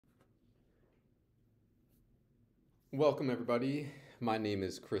Welcome, everybody. My name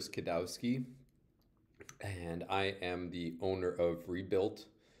is Chris Kadowski, and I am the owner of Rebuilt.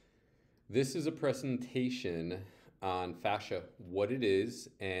 This is a presentation on fascia, what it is,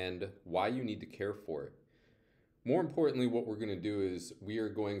 and why you need to care for it. More importantly, what we're going to do is we are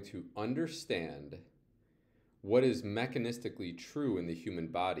going to understand what is mechanistically true in the human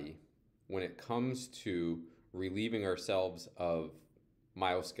body when it comes to relieving ourselves of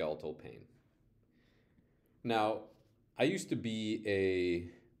myoskeletal pain. Now, I used to be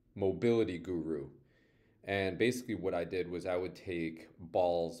a mobility guru, and basically what I did was I would take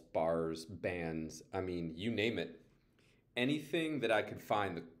balls, bars, bands, I mean, you name it, anything that I could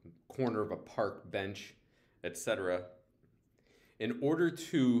find, the corner of a park bench, etc., in order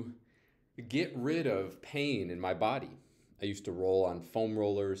to get rid of pain in my body. I used to roll on foam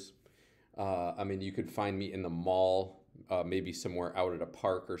rollers. You could find me in the mall, maybe somewhere out at a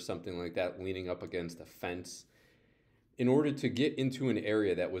park or something like that, leaning up against a fence in order to get into an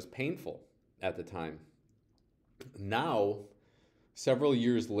area that was painful at the time. Now, several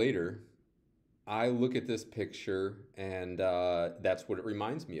years later, I look at this picture and that's what it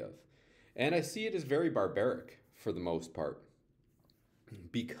reminds me of. And I see it as very barbaric for the most part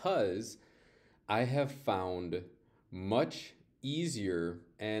because I have found much easier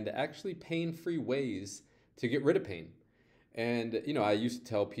and actually pain-free ways to get rid of pain. And, I used to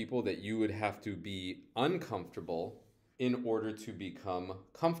tell people that you would have to be uncomfortable in order to become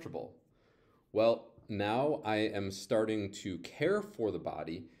comfortable. Well, now I am starting to care for the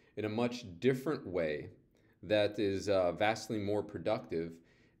body in a much different way that is vastly more productive,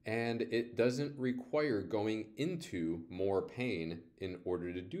 and it doesn't require going into more pain in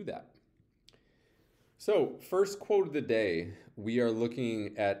order to do that. So, first quote of the day, we are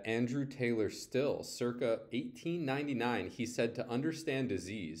looking at Andrew Taylor Still, circa 1899. He said, "To understand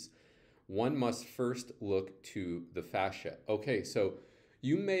disease, one must first look to the fascia." Okay, so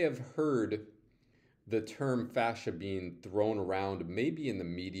you may have heard the term fascia being thrown around maybe in the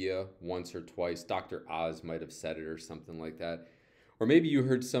media once or twice. Dr. Oz might have said it or something like that. Or maybe you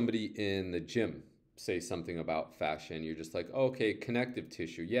heard somebody in the gym say something about fascia and you're just like, oh, okay, connective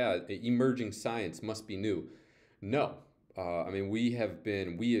tissue. Yeah, emerging science must be new. No. We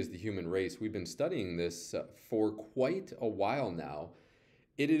as the human race, we've been studying this for quite a while now.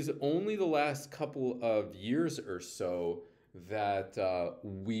 It is only the last couple of years or so that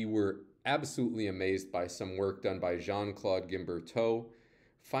we were absolutely amazed by some work done by Jean-Claude Guimberteau,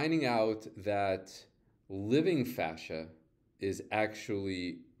 finding out that living fascia is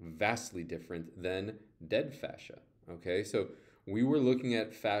actually vastly different than dead fascia. Okay, so we were looking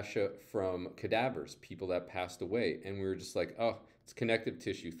at fascia from cadavers, people that passed away, and we were just like, oh, it's connective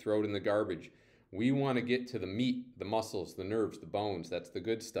tissue, throw it in the garbage. We want to get to the meat, the muscles, the nerves, the bones. That's the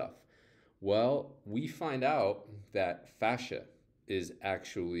good stuff. Well, we find out that fascia is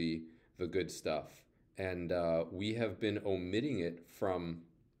actually the good stuff. And we have been omitting it from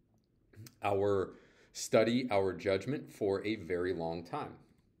our study, our judgment for a very long time.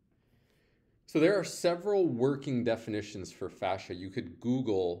 So there are several working definitions for fascia. You could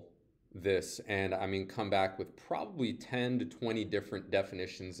Google this and come back with probably 10 to 20 different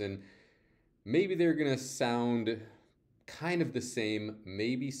definitions, and maybe they're going to sound kind of the same.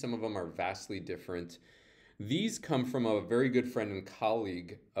 Maybe some of them are vastly different. These come from a very good friend and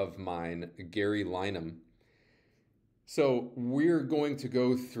colleague of mine, Gary Lynham. So we're going to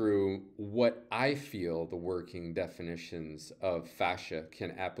go through what I feel the working definitions of fascia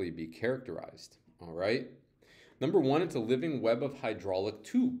can aptly be characterized. All right. Number one, it's a living web of hydraulic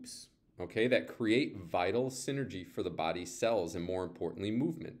tubes, okay, that create vital synergy for the body's cells and, more importantly,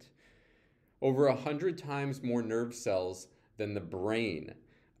 movement. Over 100 times more nerve cells than the brain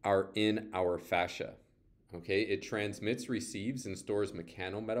are in our fascia. Okay, it transmits, receives, and stores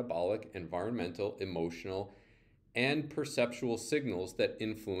mechanometabolic, environmental, emotional, and perceptual signals that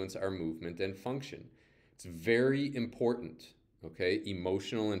influence our movement and function. It's very important, okay?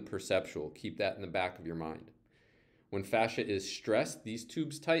 Emotional and perceptual. Keep that in the back of your mind. When fascia is stressed, these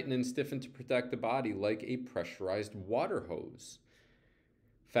tubes tighten and stiffen to protect the body like a pressurized water hose.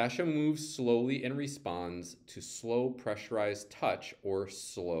 Fascia moves slowly and responds to slow pressurized touch or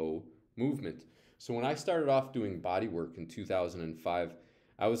slow movement. So when I started off doing body work in 2005,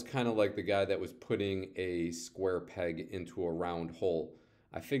 I was kind of like the guy that was putting a square peg into a round hole.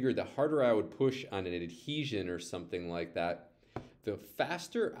 I figured the harder I would push on an adhesion or something like that, the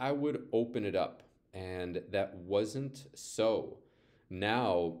faster I would open it up. And that wasn't so.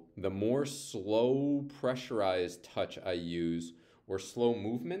 Now, the more slow pressurized touch I use or slow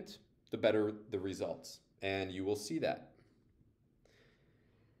movement, the better the results. And you will see that.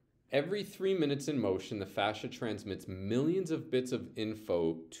 Every 3 minutes in motion, the fascia transmits millions of bits of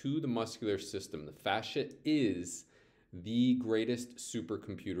info to the muscular system. The fascia is the greatest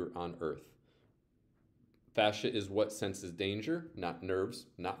supercomputer on earth. Fascia is what senses danger, not nerves,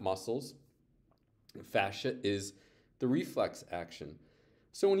 not muscles. Fascia is the reflex action.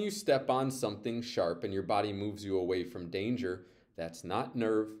 So when you step on something sharp and your body moves you away from danger, that's not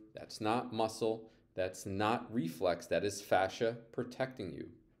nerve, that's not muscle, that's not reflex, that is fascia protecting you.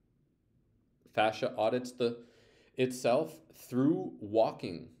 Fascia audits itself through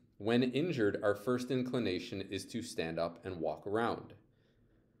walking. When injured, our first inclination is to stand up and walk around.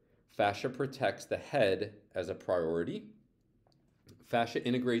 Fascia protects the head as a priority. Fascia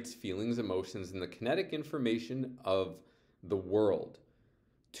integrates feelings, emotions, and the kinetic information of the world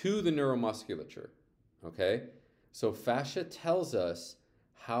to the neuromusculature. Okay? So fascia tells us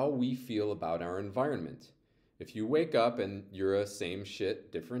how we feel about our environment. If you wake up and you're a same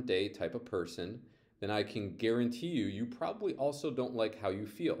shit, different day type of person, then I can guarantee you probably also don't like how you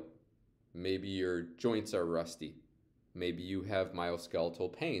feel. Maybe your joints are rusty. Maybe you have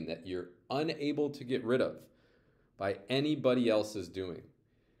myoskeletal pain that you're unable to get rid of by anybody else's doing.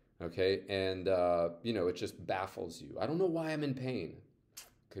 Okay? And, it just baffles you. I don't know why I'm in pain.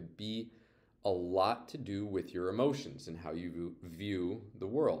 Could be a lot to do with your emotions and how you view the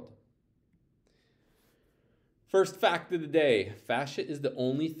world. First fact of the day, fascia is the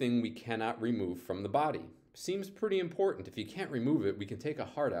only thing we cannot remove from the body. Seems pretty important. If you can't remove it, we can take a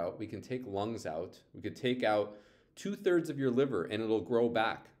heart out, we can take lungs out, we could take out 2/3 of your liver and it'll grow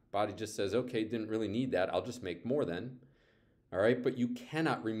back. Body just says, okay, didn't really need that, I'll just make more then. All right, but you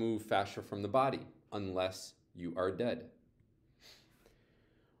cannot remove fascia from the body unless you are dead.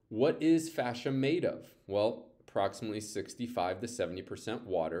 What is fascia made of? Well, approximately 65 to 70%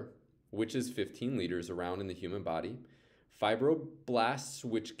 water, which is 15 liters around in the human body, fibroblasts,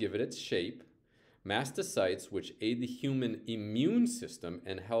 which give it its shape, mastocytes, which aid the human immune system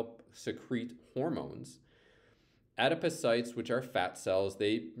and help secrete hormones, adipocytes, which are fat cells,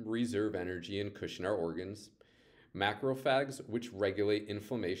 they reserve energy and cushion our organs, macrophages, which regulate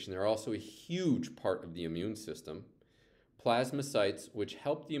inflammation, they're also a huge part of the immune system, plasmacytes, which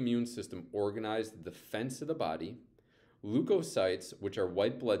help the immune system organize the defense of the body, leukocytes, which are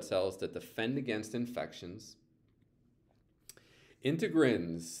white blood cells that defend against infections,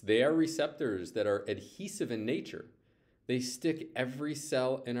 integrins, they are receptors that are adhesive in nature. They stick every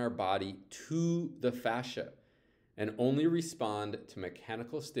cell in our body to the fascia and only respond to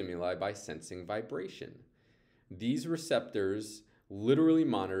mechanical stimuli by sensing vibration. These receptors literally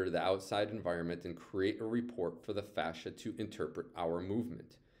monitor the outside environment and create a report for the fascia to interpret our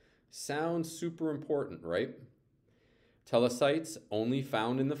movement. Sounds super important, right? Telecytes, only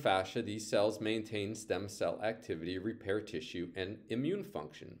found in the fascia, these cells maintain stem cell activity, repair tissue, and immune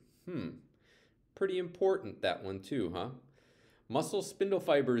function. Pretty important, that one too, huh? Muscle spindle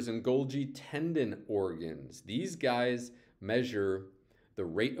fibers and Golgi tendon organs. These guys measure the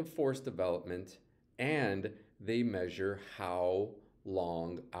rate of force development and they measure how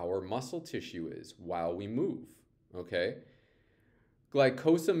long our muscle tissue is while we move, okay?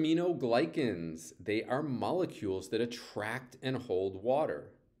 Glycosaminoglycans, they are molecules that attract and hold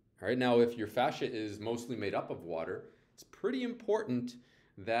water. All right, now if your fascia is mostly made up of water, it's pretty important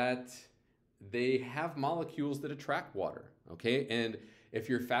that they have molecules that attract water, okay? And if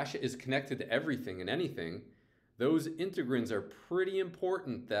your fascia is connected to everything and anything, those integrins are pretty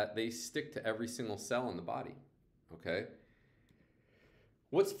important that they stick to every single cell in the body, okay?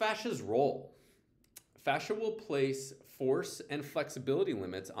 What's fascia's role? Fascia will place force and flexibility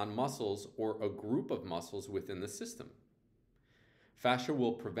limits on muscles or a group of muscles within the system. Fascia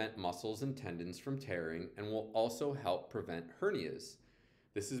will prevent muscles and tendons from tearing and will also help prevent hernias.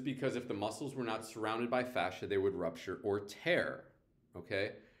 This is because if the muscles were not surrounded by fascia, they would rupture or tear,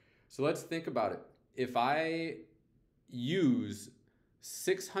 okay? So let's think about it. If I use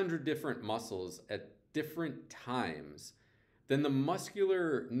 600 different muscles at different times, then the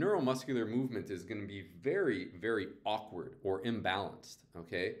neuromuscular movement is going to be very, very awkward or imbalanced,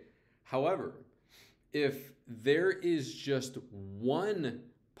 okay? However, if there is just one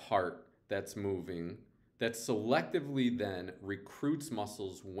part that's moving, that selectively then recruits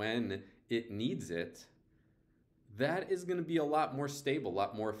muscles when it needs it, that is going to be a lot more stable, a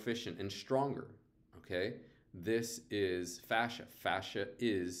lot more efficient and stronger, okay? This is fascia. Fascia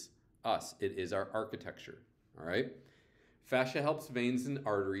is us. It is our architecture, all right? Fascia helps veins and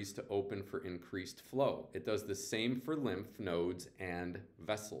arteries to open for increased flow. It does the same for lymph nodes and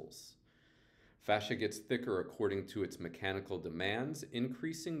vessels. Fascia gets thicker according to its mechanical demands,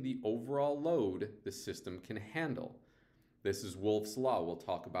 increasing the overall load the system can handle. This is Wolff's Law. We'll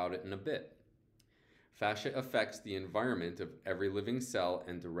talk about it in a bit. Fascia affects the environment of every living cell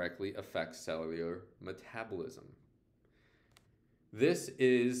and directly affects cellular metabolism. This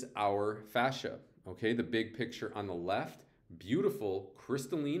is our fascia, okay? The big picture on the left, beautiful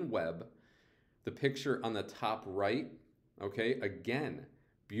crystalline web. The picture on the top right, okay, again,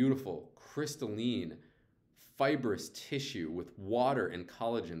 beautiful crystalline fibrous tissue with water and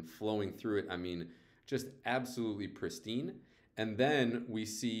collagen flowing through it. I mean, just absolutely pristine. And then we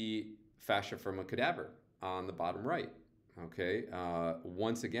see fascia from a cadaver on the bottom right, okay?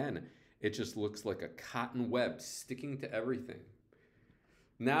 Once again, it just looks like a cotton web sticking to everything.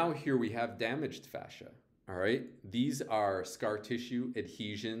 Now here we have damaged fascia, all right? These are scar tissue,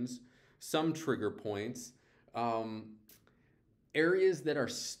 adhesions, some trigger points, areas that are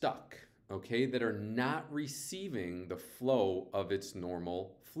stuck, okay, that are not receiving the flow of its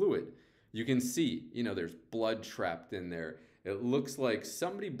normal fluid. You can see, there's blood trapped in there. It looks like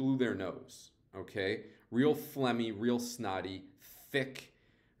somebody blew their nose, okay? Real phlegmy, real snotty, thick,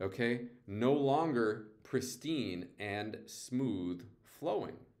 okay? No longer pristine and smooth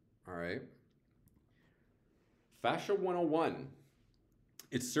flowing, all right? Fascia 101.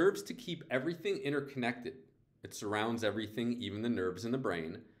 It serves to keep everything interconnected. It surrounds everything, even the nerves in the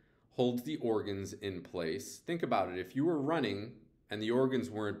brain, holds the organs in place. Think about it. If you were running and the organs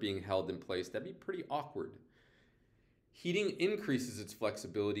weren't being held in place, that'd be pretty awkward. Heating increases its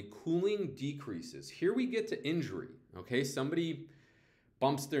flexibility, cooling decreases. Here we get to injury, okay? Somebody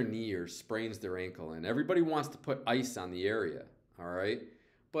bumps their knee or sprains their ankle, and everybody wants to put ice on the area, all right?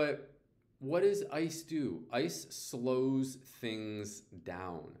 But what does ice do? Ice slows things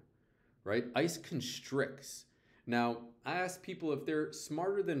down, right? Ice constricts. Now, I ask people if they're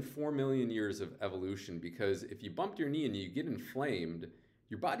smarter than 4 million years of evolution, because if you bump your knee and you get inflamed,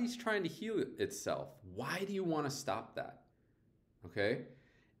 your body's trying to heal itself. Why do you want to stop that? Okay?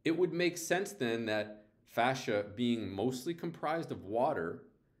 It would make sense then that fascia, being mostly comprised of water,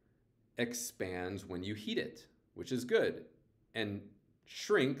 expands when you heat it, which is good, and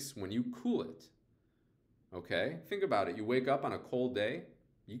shrinks when you cool it. Okay? Think about it. You wake up on a cold day,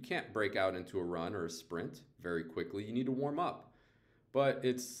 you can't break out into a run or a sprint very quickly. You need to warm up. But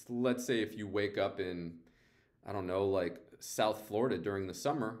let's say if you wake up in, I don't know, like South Florida during the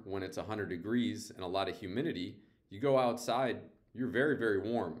summer when it's 100 degrees and a lot of humidity, you go outside, you're very, very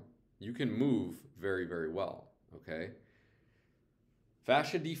warm. You can move very, very well, okay?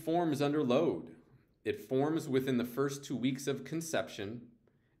 Fascia deforms under load. It forms within the first 2 weeks of conception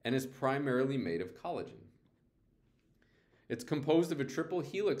and is primarily made of collagen. It's composed of a triple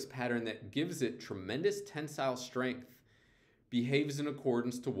helix pattern that gives it tremendous tensile strength, behaves in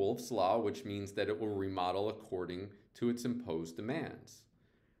accordance to Wolff's Law, which means that it will remodel according to its imposed demands.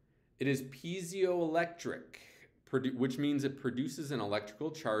 It is piezoelectric, which means it produces an electrical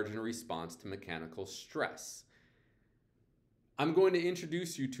charge in response to mechanical stress. I'm going to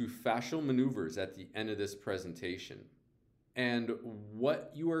introduce you to fascial maneuvers at the end of this presentation. And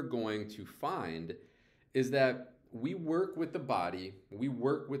what you are going to find is that we work with the body, we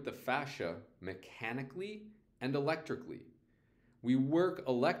work with the fascia mechanically and electrically. We work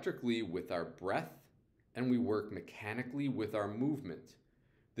electrically with our breath, and we work mechanically with our movement.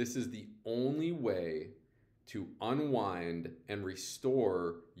 This is the only way to unwind and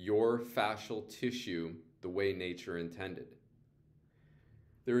restore your fascial tissue the way nature intended.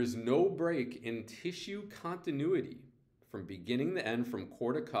 There is no break in tissue continuity from beginning to end, from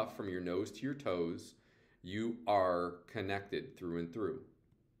core to cuff, from your nose to your toes. You are connected through and through.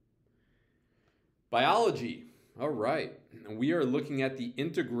 Biology. All right. We are looking at the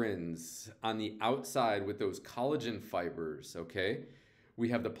integrins on the outside with those collagen fibers, okay? We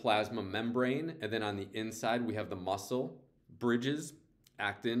have the plasma membrane, and then on the inside we have the muscle, bridges,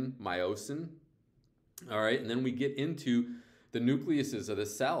 actin, myosin. All right, and then we get into the nucleuses of the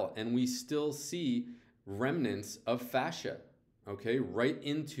cell, and we still see remnants of fascia, okay, right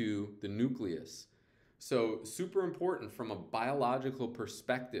into the nucleus. So super important from a biological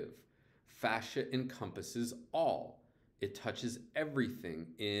perspective. Fascia encompasses all. It touches everything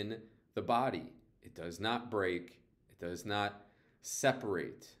in the body. It does not break. It does not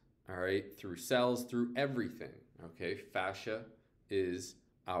separate, all right, through cells, through everything, okay? Fascia is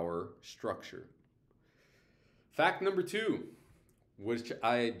our structure. Fact number 2, which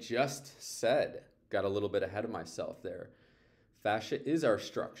I just said, got a little bit ahead of myself there. Fascia is our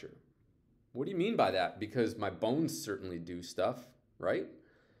structure. What do you mean by that? Because my bones certainly do stuff, right?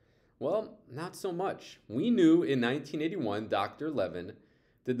 Well, not so much. We knew in 1981, Dr. Levin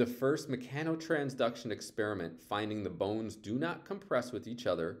did the first mechanotransduction experiment, finding the bones do not compress with each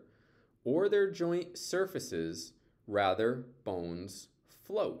other or their joint surfaces Rather, bones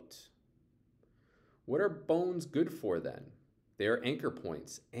float. What are bones good for then? They are anchor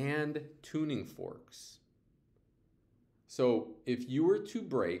points and tuning forks. So if you were to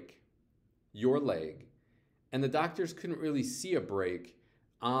break your leg and the doctors couldn't really see a break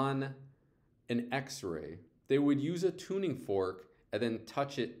on an x-ray, they would use a tuning fork and then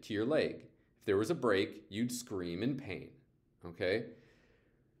touch it to your leg. If there was a break, you'd scream in pain, okay?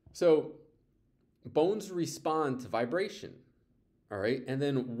 So bones respond to vibration, all right? And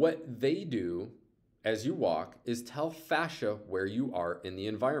then what they do as you walk is tell fascia where you are in the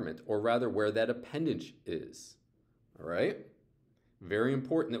environment, or rather where that appendage is, all right? Very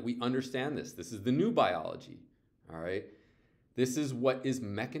important that we understand this. This is the new biology, all right? This is what is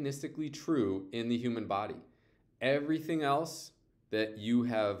mechanistically true in the human body. Everything else that you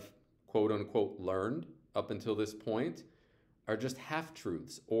have, quote unquote, learned up until this point are just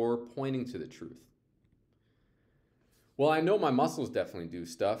half-truths or pointing to the truth. Well, I know my muscles definitely do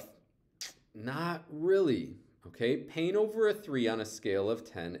stuff. Not really, okay? Pain over a 3 on a scale of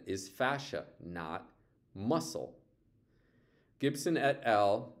 10 is fascia, not muscle. Gibson et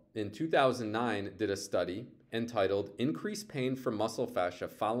al. In 2009 did a study entitled Increased Pain from Muscle Fascia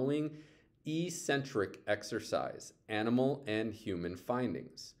Following Eccentric Exercise, Animal and Human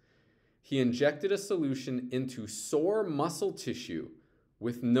Findings. He injected a solution into sore muscle tissue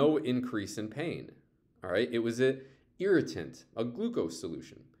with no increase in pain. All right, it was an irritant, a glucose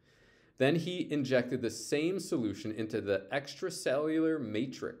solution. Then he injected the same solution into the extracellular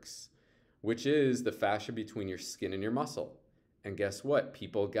matrix, which is the fascia between your skin and your muscle. And guess what?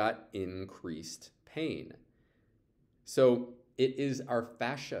 People got increased pain. So it is our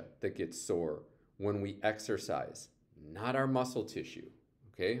fascia that gets sore when we exercise, not our muscle tissue.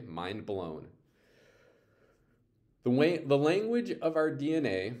 Okay, mind blown. The language of our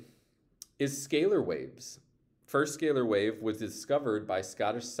DNA is scalar waves. First scalar wave was discovered by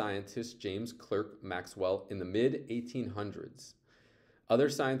Scottish scientist James Clerk Maxwell in the mid-1800s. Other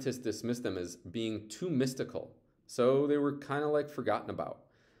scientists dismissed them as being too mystical, so they were kind of like forgotten about.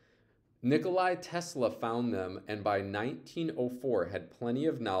 Nikola Tesla found them and by 1904 had plenty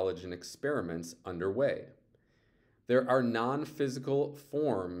of knowledge and experiments underway. There are non-physical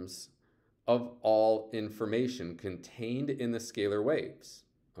forms of all information contained in the scalar waves,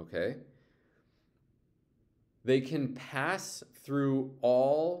 okay? They can pass through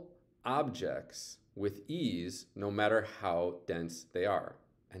all objects with ease, no matter how dense they are,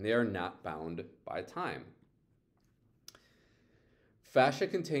 and they are not bound by time.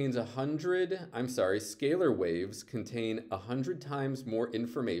 Scalar waves contain 100 times more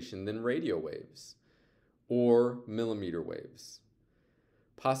information than radio waves or millimeter waves.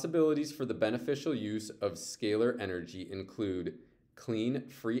 Possibilities for the beneficial use of scalar energy include clean,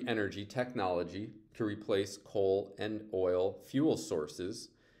 free energy technology to replace coal and oil fuel sources,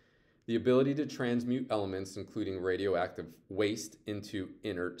 the ability to transmute elements, including radioactive waste, into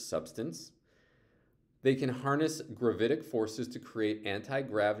inert substance. They can harness gravitic forces to create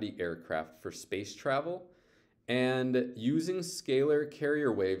anti-gravity aircraft for space travel, and using scalar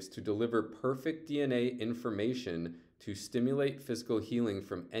carrier waves to deliver perfect DNA information to stimulate physical healing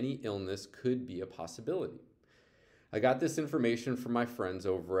from any illness could be a possibility. I got this information from my friends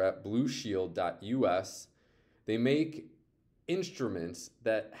over at blueshield.us. They make instruments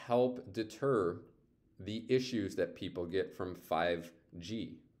that help deter the issues that people get from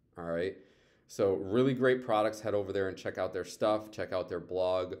 5G, all right? So really great products. Head over there and check out their stuff, check out their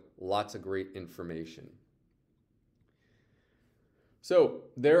blog, lots of great information. So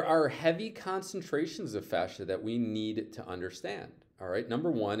there are heavy concentrations of fascia that we need to understand, all right?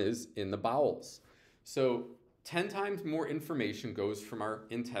 Number one is in the bowels. So 10 times more information goes from our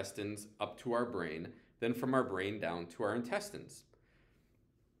intestines up to our brain than from our brain down to our intestines.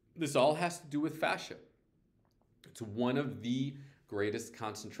 This all has to do with fascia. It's one of the greatest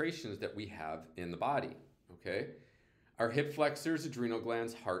concentrations that we have in the body, okay? Our hip flexors, adrenal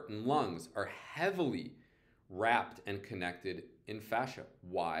glands, heart, and lungs are heavily wrapped and connected in fascia.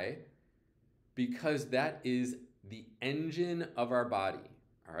 Why? Because that is the engine of our body,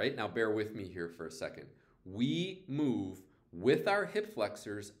 all right? Now bear with me here for a second. We move with our hip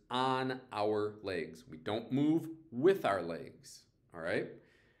flexors on our legs. We don't move with our legs, all right?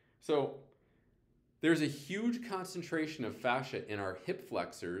 So there's a huge concentration of fascia in our hip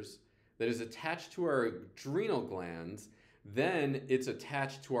flexors that is attached to our adrenal glands. Then it's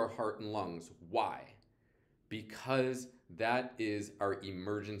attached to our heart and lungs. Why? Because that is our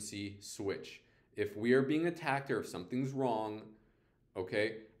emergency switch. If we are being attacked or if something's wrong,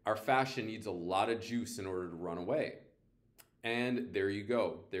 okay, our fascia needs a lot of juice in order to run away. And there you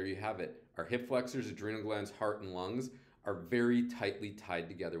go. There you have it. Our hip flexors, adrenal glands, heart, and lungs are very tightly tied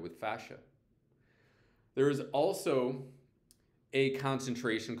together with fascia. There is also a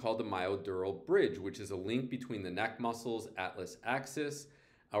concentration called the myodural bridge, which is a link between the neck muscles, atlas axis,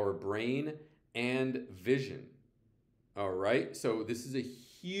 our brain, and vision. All right, so this is a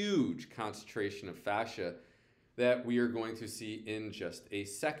huge concentration of fascia that we are going to see in just a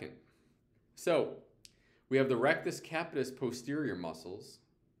second. So we have the rectus capitis posterior muscles,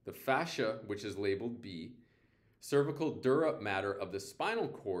 the fascia, which is labeled B, cervical dura mater of the spinal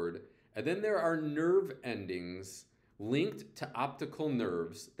cord, and then there are nerve endings linked to optical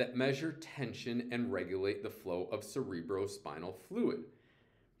nerves that measure tension and regulate the flow of cerebrospinal fluid.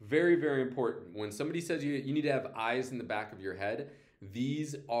 Very, very important. When somebody says you need to have eyes in the back of your head,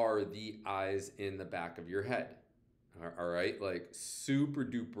 these are the eyes in the back of your head. All right, like super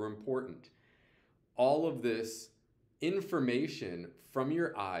duper important. All of this information from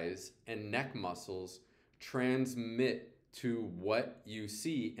your eyes and neck muscles transmit to what you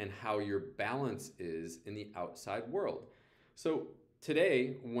see and how your balance is in the outside world. So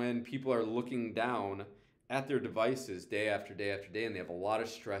today, when people are looking down at their devices day after day after day, and they have a lot of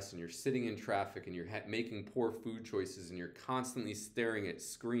stress, and you're sitting in traffic, and you're making poor food choices, and you're constantly staring at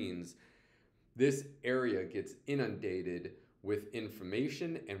screens, this area gets inundated with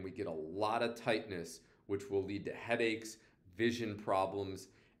information, and we get a lot of tightness, which will lead to headaches, vision problems,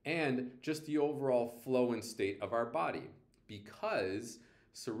 and just the overall flow and state of our body, because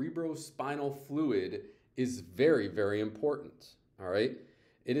cerebrospinal fluid is very, very important. All right,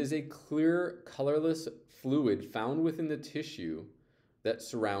 it is a clear, colorless fluid found within the tissue that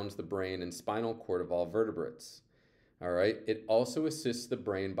surrounds the brain and spinal cord of all vertebrates. All right, it also assists the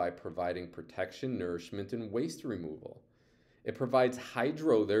brain by providing protection, nourishment, and waste removal. It provides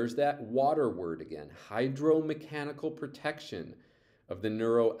there's that water word again, hydromechanical protection of the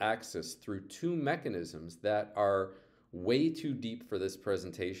neuroaxis through two mechanisms that are way too deep for this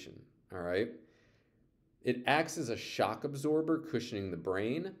presentation. All right, it acts as a shock absorber, cushioning the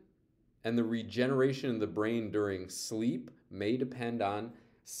brain, and the regeneration of the brain during sleep may depend on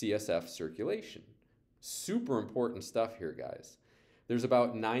CSF circulation. Super important stuff here, guys. There's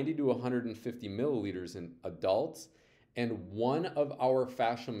about 90 to 150 milliliters in adults, and one of our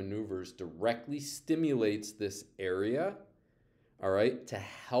fascial maneuvers directly stimulates this area, all right, to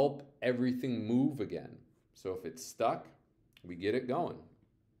help everything move again. So if it's stuck, we get it going.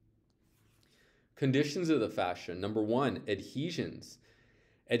 Conditions of the fascia. Number one, adhesions.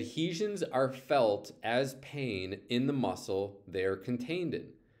 Adhesions are felt as pain in the muscle they are contained in.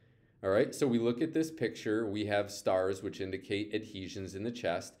 All right, so we look at this picture. We have stars which indicate adhesions in the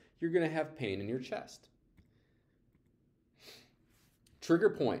chest. You're going to have pain in your chest. Trigger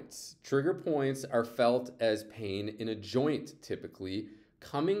points. Trigger points are felt as pain in a joint, typically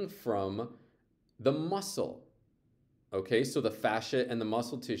coming from the muscle. Okay, so the fascia and the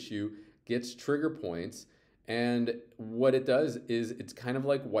muscle tissue gets trigger points, and what it does is it's kind of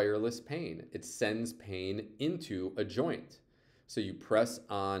like wireless pain. It sends pain into a joint. So you press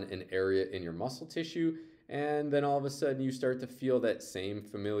on an area in your muscle tissue, and then all of a sudden you start to feel that same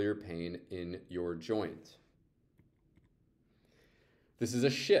familiar pain in your joint. This is a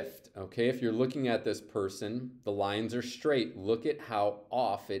shift, okay? If you're looking at this person, the lines are straight. Look at how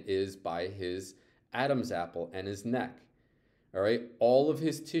off it is by his Adam's apple and his neck, all right? All of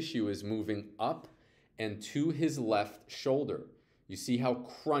his tissue is moving up and to his left shoulder. You see how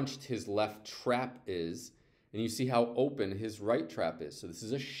crunched his left trap is, and you see how open his right trap is. So this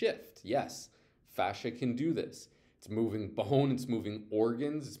is a shift. Yes, fascia can do this. It's moving bone, it's moving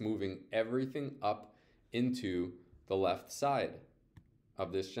organs, it's moving everything up into the left side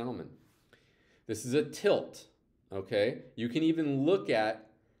of this gentleman. This is a tilt, okay? You can even look at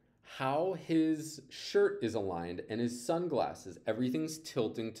how his shirt is aligned and his sunglasses. Everything's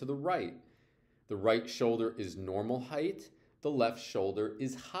tilting to the right. The right shoulder is normal height. The left shoulder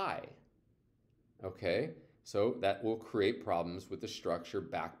is high, okay? So that will create problems with the structure,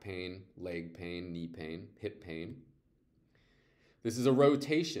 back pain, leg pain, knee pain, hip pain. This is a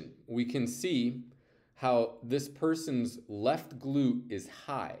rotation. We can see how this person's left glute is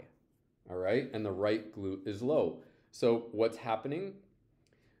high, all right? And the right glute is low. So what's happening?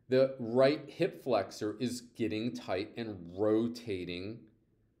 The right hip flexor is getting tight and rotating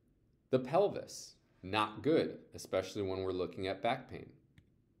the pelvis. Not good, especially when we're looking at back pain.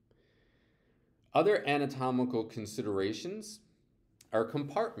 Other anatomical considerations are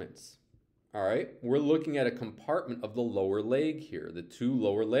compartments. All right, we're looking at a compartment of the lower leg here, the two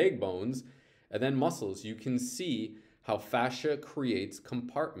lower leg bones, and then muscles. You can see how fascia creates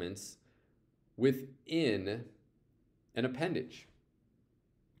compartments within an appendage.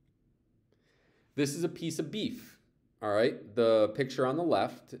 This is a piece of beef. All right. The picture on the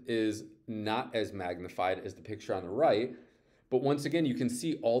left is not as magnified as the picture on the right. But once again, you can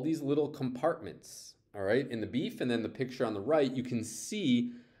see all these little compartments, all right, in the beef. And then the picture on the right, you can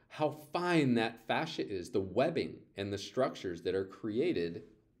see how fine that fascia is, the webbing and the structures that are created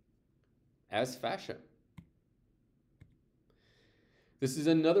as fascia. This is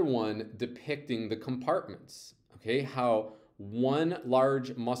another one depicting the compartments, okay, how one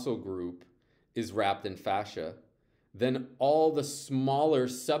large muscle group is wrapped in fascia. Then all the smaller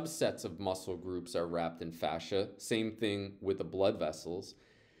subsets of muscle groups are wrapped in fascia. Same thing with the blood vessels.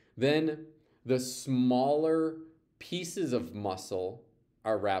 Then the smaller pieces of muscle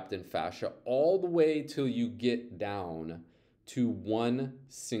are wrapped in fascia all the way till you get down to one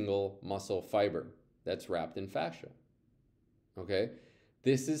single muscle fiber that's wrapped in fascia. Okay?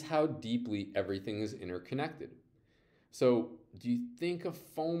 This is how deeply everything is interconnected. So, do you think a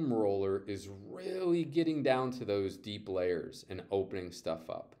foam roller is really getting down to those deep layers and opening stuff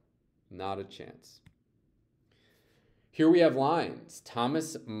up? Not a chance. Here we have lines.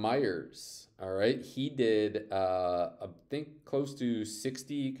 Thomas Myers, all right, he did, I think, close to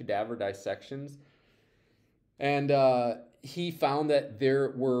 60 cadaver dissections. And he found that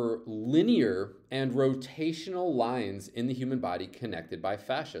there were linear and rotational lines in the human body connected by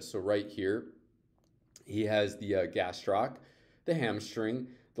fascia. So right here, he has the gastroc, the hamstring,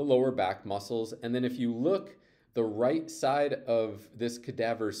 the lower back muscles. And then if you look, the right side of this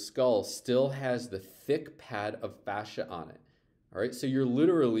cadaver's skull still has the thick pad of fascia on it. All right, so you're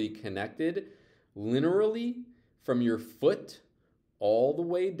literally connected linearly from your foot all the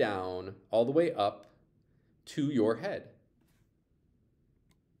way down, all the way up to your head.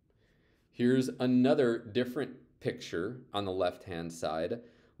 Here's another different picture on the left-hand side.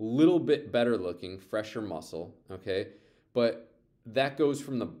 Little bit better looking, fresher muscle, okay? But that goes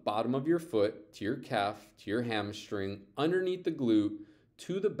from the bottom of your foot to your calf, to your hamstring, underneath the glute,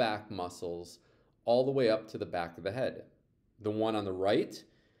 to the back muscles, all the way up to the back of the head. The one on the right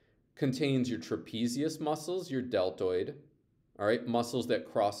contains your trapezius muscles, your deltoid, all right? Muscles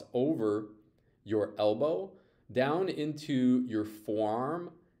that cross over your elbow down into your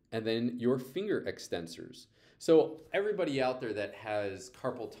forearm and then your finger extensors. So everybody out there that has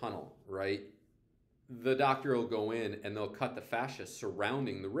carpal tunnel, right? The doctor will go in and they'll cut the fascia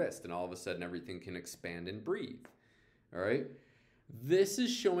surrounding the wrist, and all of a sudden everything can expand and breathe. All right? This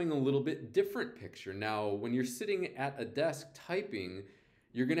is showing a little bit different picture. Now, when you're sitting at a desk typing,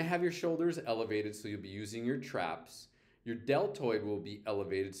 you're going to have your shoulders elevated, so you'll be using your traps. Your deltoid will be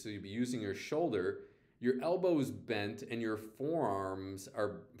elevated, so you'll be using your shoulder. Your elbows bent and your forearm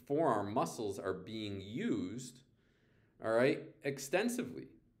muscles are being used, all right, extensively.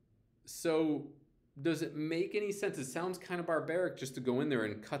 So does it make any sense? It sounds kind of barbaric just to go in there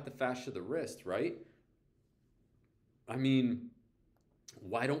and cut the fascia of the wrist, right? I mean,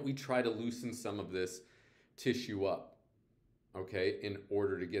 why don't we try to loosen some of this tissue up, okay, in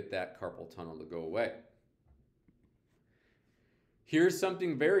order to get that carpal tunnel to go away? Here's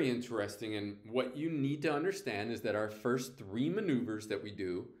something very interesting, and what you need to understand is that our first 3 maneuvers that we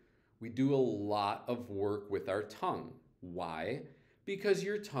do a lot of work with our tongue. Why? Because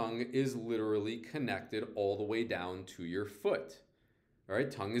your tongue is literally connected all the way down to your foot. All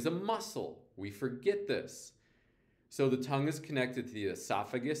right, tongue is a muscle. We forget this. So the tongue is connected to the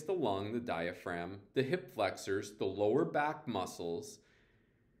esophagus, the lung, the diaphragm, the hip flexors, the lower back muscles,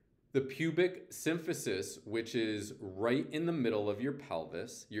 the pubic symphysis, which is right in the middle of your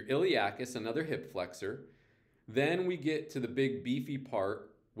pelvis, your iliacus, another hip flexor. Then we get to the big beefy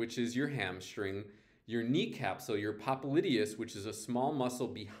part, which is your hamstring, your kneecap, so your popliteus, which is a small muscle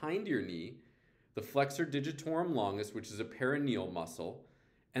behind your knee, the flexor digitorum longus, which is a perineal muscle,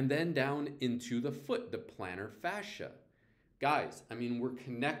 and then down into the foot, the plantar fascia. Guys, I mean, we're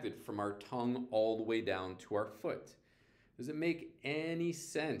connected from our tongue all the way down to our foot. Does it make any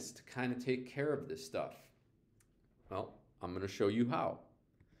sense to kind of take care of this stuff? Well, I'm going to show you how.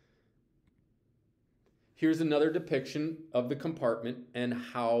 Here's another depiction of the compartment and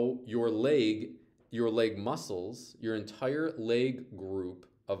how your leg muscles, your entire leg group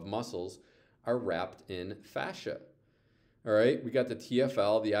of muscles are wrapped in fascia. All right, we got the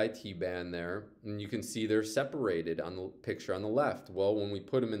TFL, the IT band there, and you can see they're separated on the picture on the left. Well, when we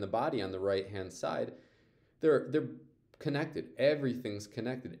put them in the body on the right-hand side, they're connected. Everything's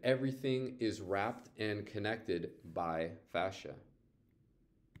connected. Everything is wrapped and connected by fascia.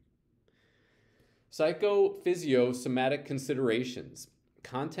 Psychophysiosomatic considerations.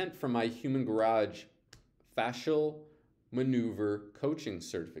 Content from my Human Garage fascial maneuver coaching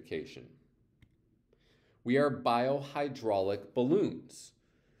certification. We are biohydraulic balloons.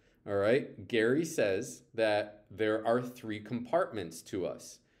 All right. Gary says that there are three compartments to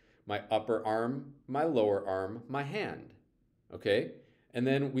us: my upper arm, my lower arm, my hand. Okay. And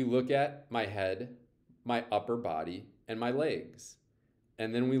then we look at my head, my upper body, and my legs.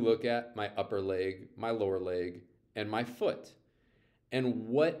 And then we look at my upper leg, my lower leg, and my foot. And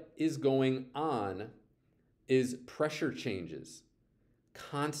what is going on is pressure changes,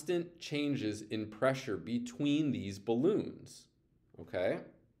 constant changes in pressure between these balloons. Okay?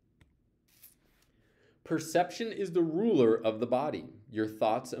 Perception is the ruler of the body. Your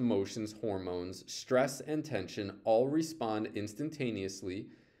thoughts, emotions, hormones, stress, and tension all respond instantaneously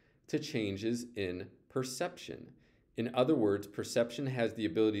to changes in perception. In other words, perception has the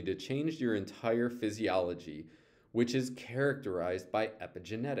ability to change your entire physiology, which is characterized by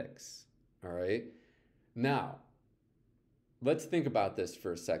epigenetics. All right? Now, let's think about this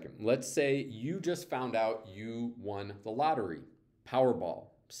for a second. Let's say you just found out you won the lottery, Powerball.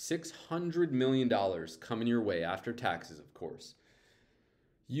 $600 million coming your way after taxes, of course.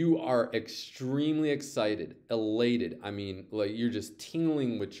 You are extremely excited, elated. I mean, like you're just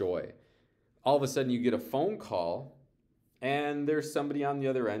tingling with joy. All of a sudden, you get a phone call, and there's somebody on the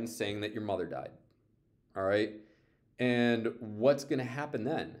other end saying that your mother died. All right? And what's going to happen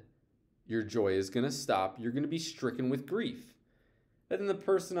then? Your joy is going to stop. You're going to be stricken with grief. And then the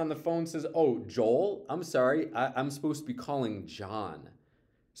person on the phone says, "Oh, Joel, I'm sorry. I'm supposed to be calling John.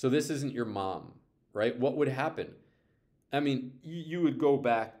 So this isn't your mom," right? What would happen? I mean, you would go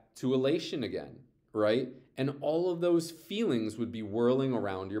back to elation again, right? And all of those feelings would be whirling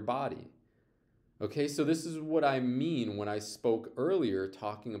around your body. Okay, so this is what I mean when I spoke earlier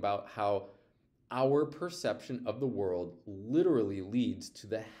talking about how our perception of the world literally leads to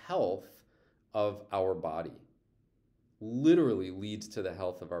the health of our body. Literally leads to the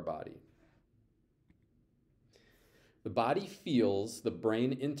health of our body. The body feels, the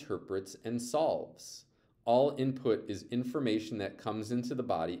brain interprets, and solves. All input is information that comes into the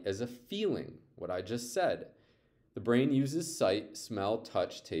body as a feeling, what I just said. The brain uses sight, smell,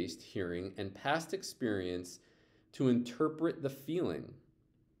 touch, taste, hearing, and past experience to interpret the feeling.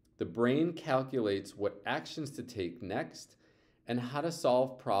 The brain calculates what actions to take next and how to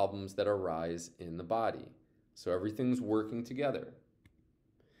solve problems that arise in the body. So everything's working together.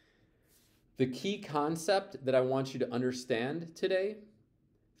 The key concept that I want you to understand today,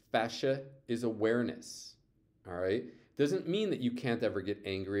 fascia is awareness. All right? Doesn't mean that you can't ever get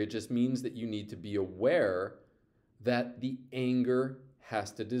angry. It just means that you need to be aware that the anger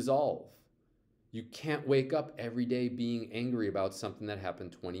has to dissolve. You can't wake up every day being angry about something that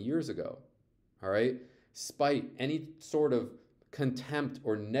happened 20 years ago. All right? Spite, any sort of contempt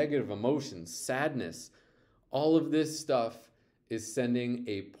or negative emotions, sadness, all of this stuff is sending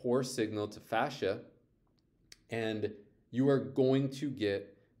a poor signal to fascia, and you are going to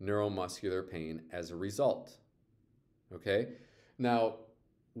get neuromuscular pain as a result. Okay? Now,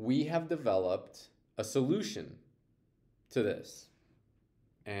 we have developed a solution to this,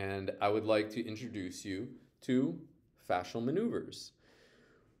 and I would like to introduce you to fascial maneuvers.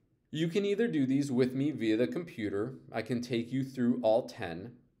 You can either do these with me via the computer. I can take you through all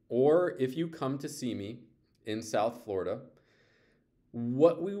 10, or if you come to see me in South Florida,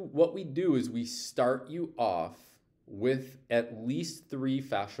 what we do is we start you off with at least 3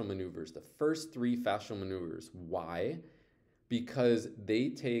 fascial maneuvers. The first 3 fascial maneuvers. Why? Because they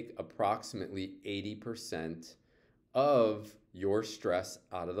take approximately 80% of your stress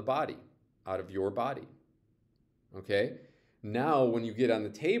out of the body, out of your body. Okay? Now, when you get on the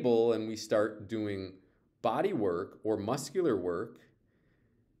table and we start doing body work or muscular work,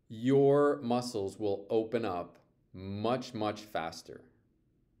 your muscles will open up much, much faster.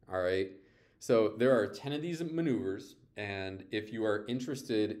 All right? So there are 10 of these maneuvers, and if you are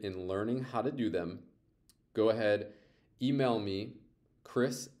interested in learning how to do them, go ahead, email me,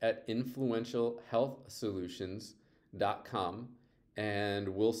 chris@influentialhealthsolutions.com, and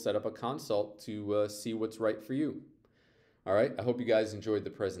we'll set up a consult to see what's right for you. All right, I hope you guys enjoyed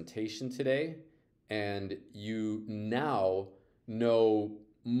the presentation today, and you now know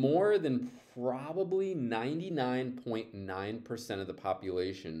more than probably 99.9% of the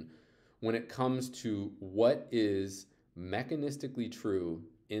population when it comes to what is mechanistically true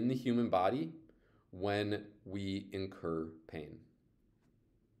in the human body when we incur pain.